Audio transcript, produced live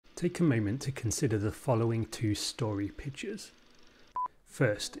take a moment to consider the following two story pitches.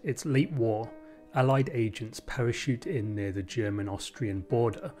 First, it's late war. Allied agents parachute in near the German-Austrian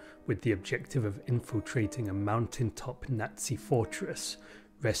border with the objective of infiltrating a mountaintop Nazi fortress,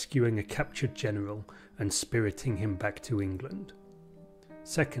 rescuing a captured general and spiriting him back to England.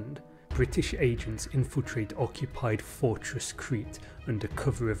 Second, British agents infiltrate occupied Fortress Crete under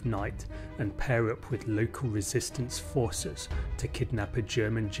cover of night and pair up with local resistance forces to kidnap a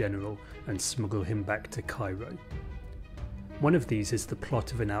German general and smuggle him back to Cairo. One of these is the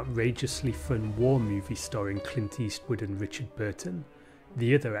plot of an outrageously fun war movie starring Clint Eastwood and Richard Burton.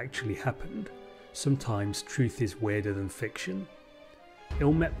 The other actually happened. Sometimes truth is weirder than fiction.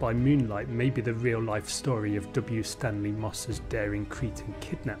 MET by Moonlight may be the real-life story of W. Stanley Moss's daring Cretan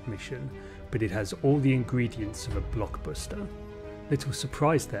kidnap mission, but it has all the ingredients of a blockbuster. Little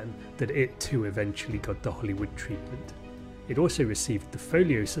surprise then that it too eventually got the Hollywood treatment. It also received the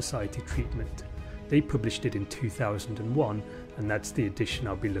Folio Society treatment. They published it in 2001, and that's the edition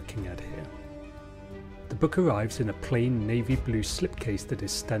I'll be looking at here. The book arrives in a plain navy blue slipcase that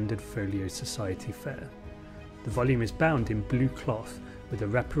is standard Folio Society fare. The volume is bound in blue cloth with a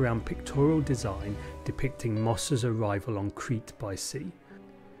wraparound pictorial design depicting Moss's arrival on Crete by sea.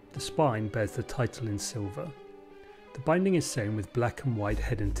 The spine bears the title in silver. The binding is sewn with black and white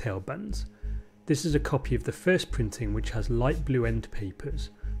head and tail bands. This is a copy of the first printing, which has light blue end papers,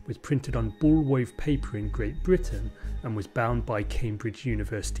 was printed on bull-wove paper in Great Britain and was bound by Cambridge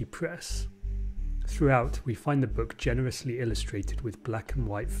University Press. Throughout, we find the book generously illustrated with black and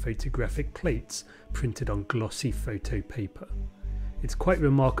white photographic plates printed on glossy photo paper. It's quite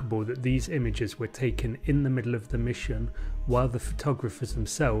remarkable that these images were taken in the middle of the mission while the photographers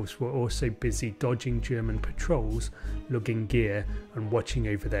themselves were also busy dodging German patrols, lugging gear and watching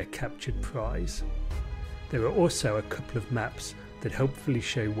over their captured prize. There are also a couple of maps that helpfully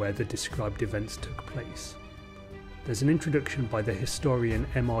show where the described events took place. There's an introduction by the historian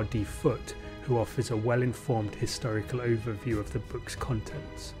M.R.D. Foote, who offers a well-informed historical overview of the book's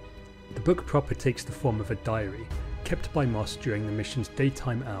contents. The book proper takes the form of a diary, kept by Moss during the mission's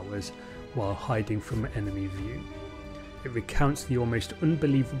daytime hours while hiding from enemy view. It recounts the almost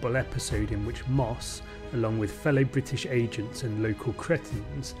unbelievable episode in which Moss, along with fellow British agents and local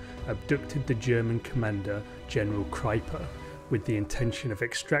cretins, abducted the German commander, General Kreiper, with the intention of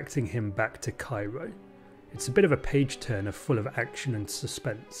extracting him back to Cairo. It's a bit of a page-turner full of action and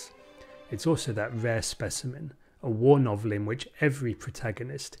suspense. It's also that rare specimen, a war novel in which every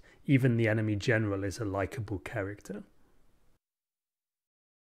protagonist, even the enemy general, is a likeable character.